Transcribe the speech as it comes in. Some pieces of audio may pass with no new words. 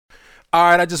All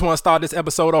right, I just want to start this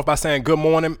episode off by saying good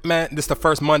morning, man. This is the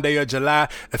first Monday of July.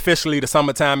 Officially, the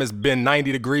summertime has been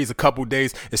 90 degrees a couple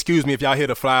days. Excuse me if y'all hear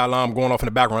the fire alarm going off in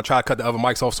the background. I try to cut the other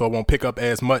mics off so it won't pick up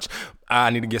as much. I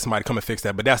need to get somebody to come and fix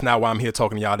that, but that's not why I'm here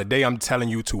talking to y'all. Today, I'm telling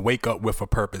you to wake up with a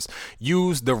purpose.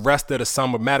 Use the rest of the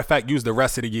summer. Matter of fact, use the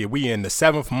rest of the year. We in the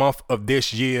 7th month of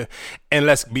this year, and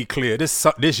let's be clear,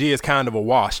 this year is kind of a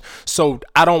wash. So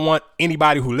I don't want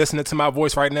anybody who listening to my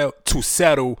voice right now to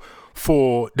settle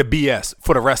for the BS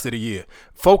for the rest of the year.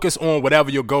 Focus on whatever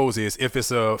your goals is. If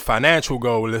it's a financial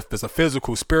goal, if it's a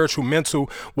physical, spiritual, mental,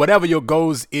 whatever your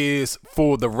goals is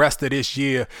for the rest of this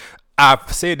year.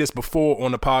 I've said this before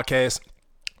on the podcast.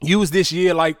 Use this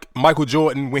year like Michael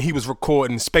Jordan when he was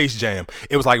recording Space Jam.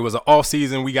 It was an off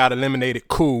season. We got eliminated.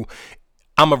 Cool.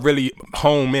 I'm going to really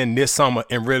home in this summer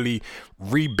and really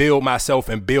rebuild myself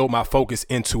and build my focus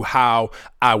into how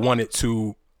I want it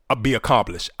to be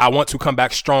accomplished. I want to come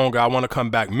back stronger. I want to come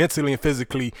back mentally and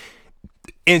physically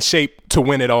in shape to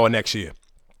win it all next year.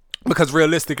 Because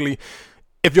realistically,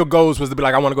 if your goals was to be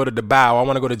like, I want to go to Dubai, or I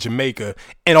want to go to Jamaica,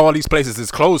 and all these places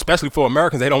is closed, especially for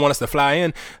Americans, they don't want us to fly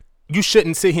in. You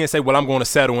shouldn't sit here and say, well, I'm going to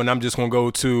settle and I'm just going to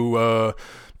go to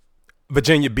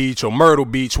Virginia Beach or Myrtle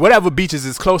Beach, whatever beaches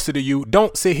is closer to you.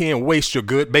 Don't sit here and waste your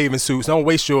good bathing suits. Don't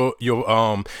waste your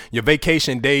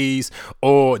vacation days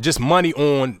or just money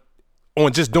on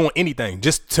just doing anything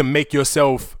just to make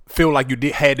yourself feel like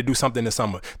you had to do something this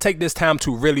summer. Take this time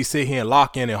to really sit here and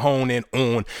lock in and hone in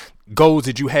on goals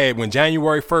that you had when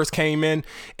January 1st came in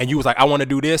and you was like, I want to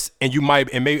do this. And you might,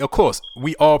 and maybe, of course,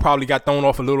 we all probably got thrown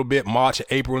off a little bit, March,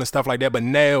 April and stuff like that. But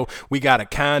now we got a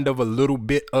kind of a little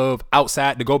bit of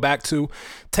outside to go back to.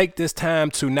 Take this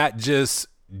time to not just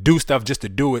do stuff just to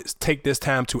do it. Take this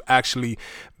time to actually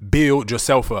build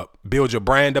yourself up, build your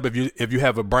brand up. If you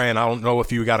have a brand, I don't know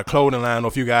if you got a clothing line or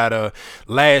if you got a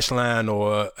lash line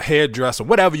or a hairdresser,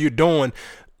 whatever you're doing,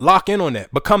 lock in on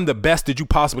that. Become the best that you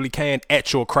possibly can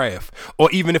at your craft. Or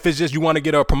even if it's just you want to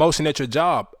get a promotion at your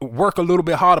job, work a little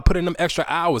bit harder, put in them extra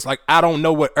hours. Like, I don't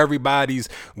know what everybody's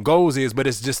goals is, but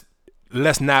it's just,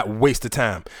 let's not waste the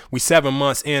time. We 7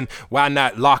 months in, why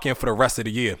not lock in for the rest of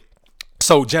the year?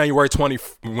 So when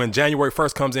January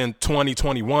 1st comes in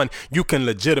 2021, you can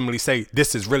legitimately say,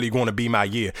 this is really going to be my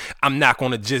year.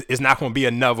 It's not going to be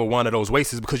another one of those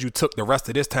wastes because you took the rest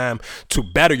of this time to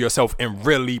better yourself and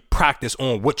really practice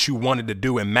on what you wanted to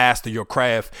do and master your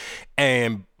craft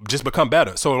and just become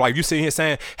better. So like you sit here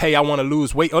saying, hey, I want to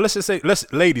lose weight. Or let's just say,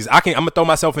 ladies, I'm going to throw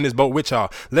myself in this boat with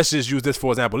y'all. Let's just use this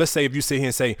for example. Let's say if you sit here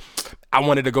and say, I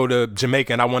wanted to go to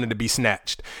Jamaica and I wanted to be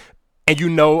snatched. And you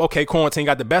know, okay, quarantine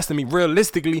got the best of me.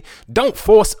 Realistically, don't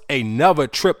force another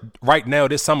trip right now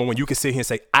this summer when you can sit here and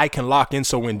say, I can lock in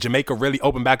so when Jamaica really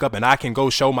open back up and I can go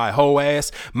show my whole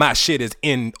ass, my shit is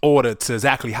in order to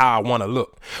exactly how I want to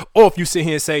look. Or if you sit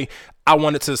here and say, I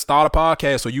wanted to start a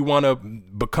podcast or you want to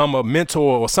become a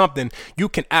mentor or something, you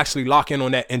can actually lock in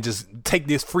on that and just take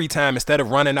this free time instead of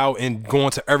running out and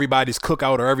going to everybody's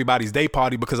cookout or everybody's day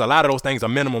party, because a lot of those things are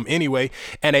minimum anyway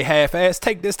and they half-ass.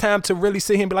 Take this time to really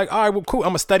sit here and be like, all right, well, cool, I'm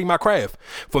going to study my craft.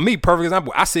 For me, perfect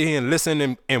example, I sit here and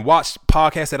listen and watch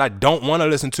podcasts that I don't want to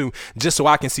listen to just so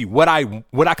I can see what I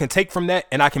can take from that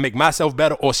and I can make myself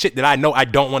better, or shit that I know I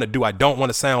don't want to do. I don't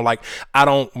want to sound like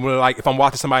if I'm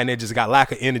watching somebody and they just got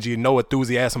lack of energy, no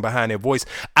enthusiasm behind their voice,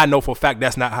 I know for a fact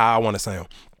that's not how I want to sound.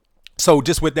 So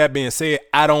just with that being said,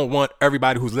 I don't want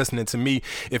everybody who's listening to me,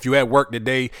 if you at work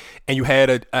today and you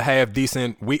had a half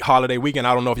decent holiday weekend,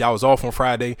 I don't know if y'all was off on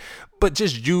Friday, but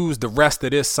just use the rest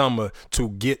of this summer to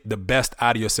get the best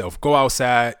out of yourself. Go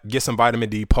outside, get some vitamin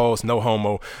D, pulse, no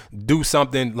homo, do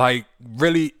something like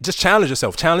really just challenge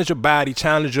yourself, challenge your body,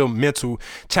 challenge your mental,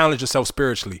 challenge yourself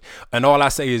spiritually. And all I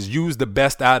say is use the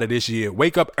best out of this year.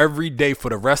 Wake up every day for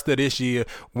the rest of this year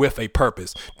with a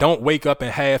purpose. Don't wake up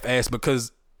and half-ass,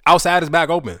 because outside is back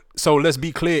open. So let's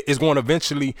be clear, it's going to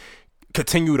eventually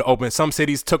continue to open. Some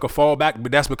cities took a fall back,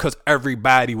 but that's because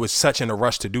everybody was such in a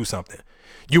rush to do something.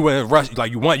 You were in a rush,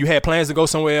 like you had plans to go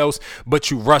somewhere else, but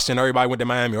you rushed and everybody went to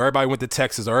Miami or everybody went to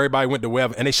Texas or everybody went to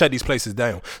wherever, and they shut these places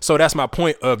down. So that's my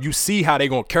point of, you see how they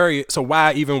going to carry it. So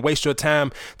why even waste your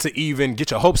time to even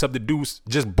get your hopes up to do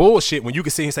just bullshit when you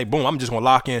can sit here and say, boom, I'm just going to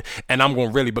lock in and I'm going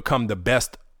to really become the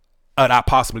best that I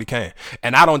possibly can.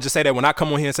 And I don't just say that when I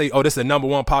come on here and say, oh, this is the number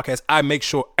one podcast. I make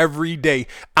sure every day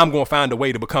I'm going to find a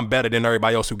way to become better than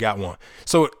everybody else who got one.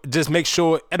 So just make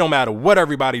sure it don't matter what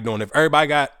everybody doing. If everybody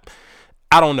got,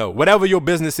 I don't know, whatever your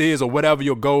business is or whatever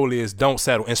your goal is, don't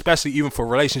settle. And especially even for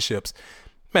relationships.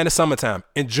 Man, it's summertime.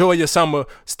 Enjoy your summer.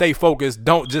 Stay focused.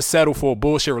 Don't just settle for a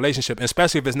bullshit relationship,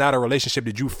 especially if it's not a relationship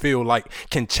that you feel like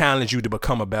can challenge you to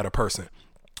become a better person.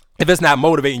 if it's not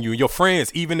motivating you, your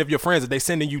friends, even if your friends, if they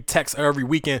sending you texts every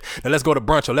weekend, then let's go to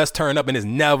brunch or let's turn up, and it's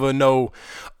never no,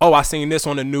 oh, I seen this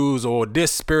on the news or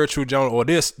this spiritual journal or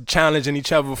this challenging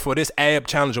each other for this ab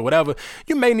challenge or whatever,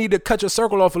 you may need to cut your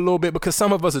circle off a little bit, because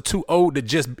some of us are too old to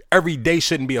just, every day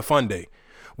shouldn't be a fun day.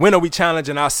 When are we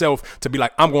challenging ourselves to be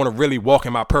like, I'm going to really walk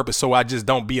in my purpose, so I just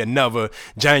don't be another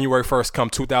January 1st come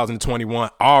 2021.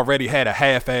 I already had a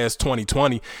half-ass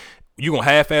 2020. You gonna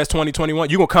half-ass 2021?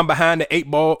 You gonna come behind the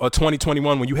 8 ball of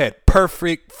 2021 when you had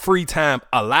perfect free time,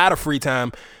 a lot of free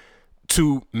time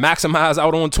to maximize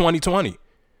out on 2020?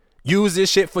 Use this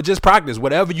shit for just practice.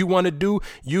 Whatever you want to do,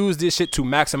 use this shit to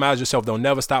maximize yourself. Don't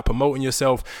never stop promoting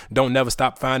yourself. Don't never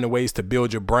stop finding ways to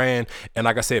build your brand. And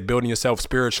like I said, building yourself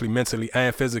spiritually, mentally,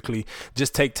 and physically.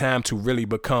 Just take time to really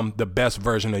become the best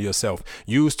version of yourself.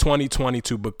 Use 2020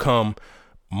 to become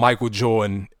Michael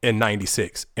Jordan in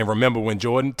 96. And remember when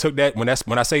Jordan took that, when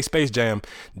I say Space Jam,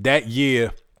 that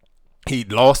year he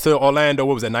lost to Orlando.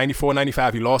 What was that, 94,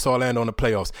 95? He lost to Orlando in the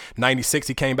playoffs. 96,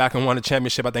 he came back and won the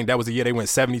championship. I think that was the year they went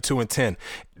 72-10.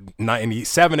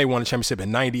 97, they won the championship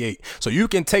in 98. So you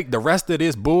can take the rest of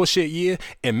this bullshit year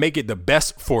and make it the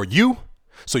best for you,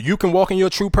 so you can walk in your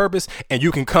true purpose, and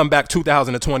you can come back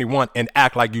 2021 and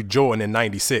act like you Jordan in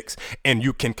 96. And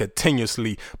you can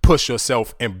continuously push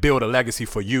yourself and build a legacy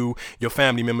for you, your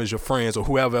family members, your friends, or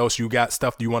whoever else you got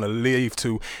stuff you want to leave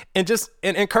to. And just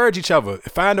encourage each other.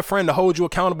 Find a friend to hold you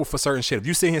accountable for certain shit. If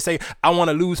you sit here and say, I want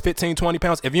to lose 15, 20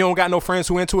 pounds, if you don't got no friends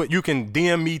who into it, you can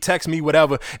DM me, text me,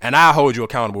 whatever, and I'll hold you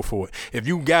accountable for it. If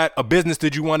you got a business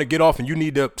that you want to get off and you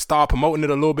need to start promoting it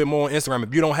a little bit more on Instagram,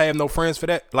 if you don't have no friends for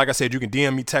that, like I said, you can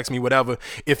DM me, text me, whatever.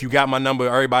 If you got my number,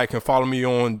 everybody can follow me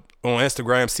on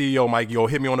Instagram, CEO Mikey, or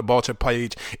hit me on the Vulture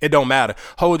page. It don't matter.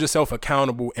 Hold yourself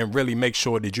accountable and really make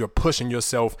sure that you're pushing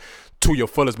yourself to your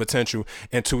fullest potential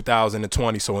in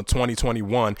 2020. So in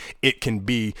 2021, it can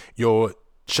be your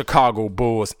Chicago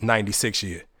Bulls 96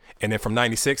 year. And then from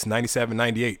 96, 97,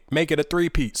 98, make it a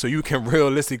three-peat so you can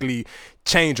realistically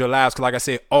change your lives. Because like I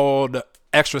said, all the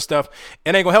extra stuff,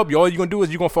 it ain't gonna help you. All you're gonna do is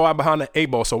you're gonna fall out behind the 8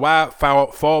 ball. So why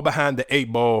fall behind the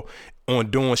 8 ball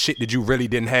on doing shit that you really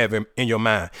didn't have in your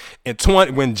mind? And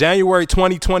when January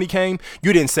 2020 came,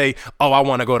 you didn't say, oh, I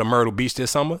want to go to Myrtle Beach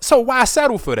this summer. So why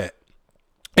settle for that?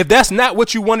 If that's not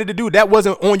what you wanted to do, that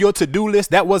wasn't on your to-do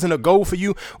list, that wasn't a goal for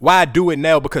you, why do it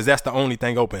now? Because that's the only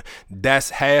thing open. That's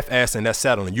half-assing, that's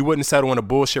settling. You wouldn't settle in a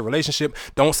bullshit relationship.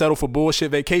 Don't settle for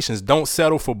bullshit vacations. Don't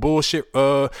settle for bullshit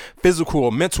physical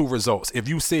or mental results. If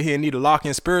you sit here and need to lock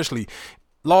in spiritually,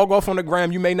 log off on the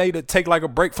gram. You may need to take like a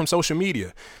break from social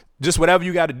media. Just whatever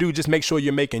you got to do, just make sure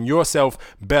you're making yourself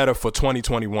better for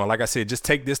 2021. Like I said, just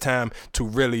take this time to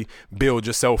really build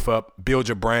yourself up, build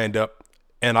your brand up.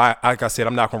 And like I said,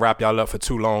 I'm not going to wrap y'all up for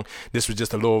too long. This was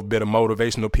just a little bit of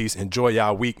motivational piece. Enjoy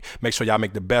y'all week. Make sure y'all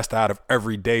make the best out of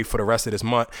every day for the rest of this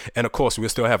month. And of course, we'll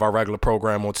still have our regular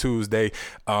program on Tuesday.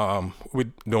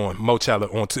 We're doing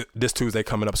Mochella on this Tuesday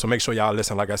coming up. So make sure y'all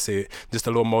listen. Like I said, just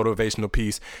a little motivational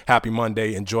piece. Happy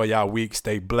Monday. Enjoy y'all week.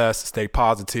 Stay blessed. Stay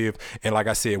positive. And like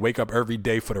I said, wake up every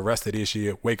day for the rest of this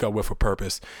year. Wake up with a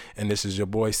purpose. And this is your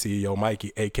boy, CEO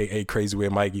Mikey, a.k.a. Crazy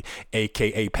Weird Mikey,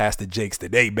 a.k.a. Pastor Jakes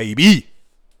today, baby.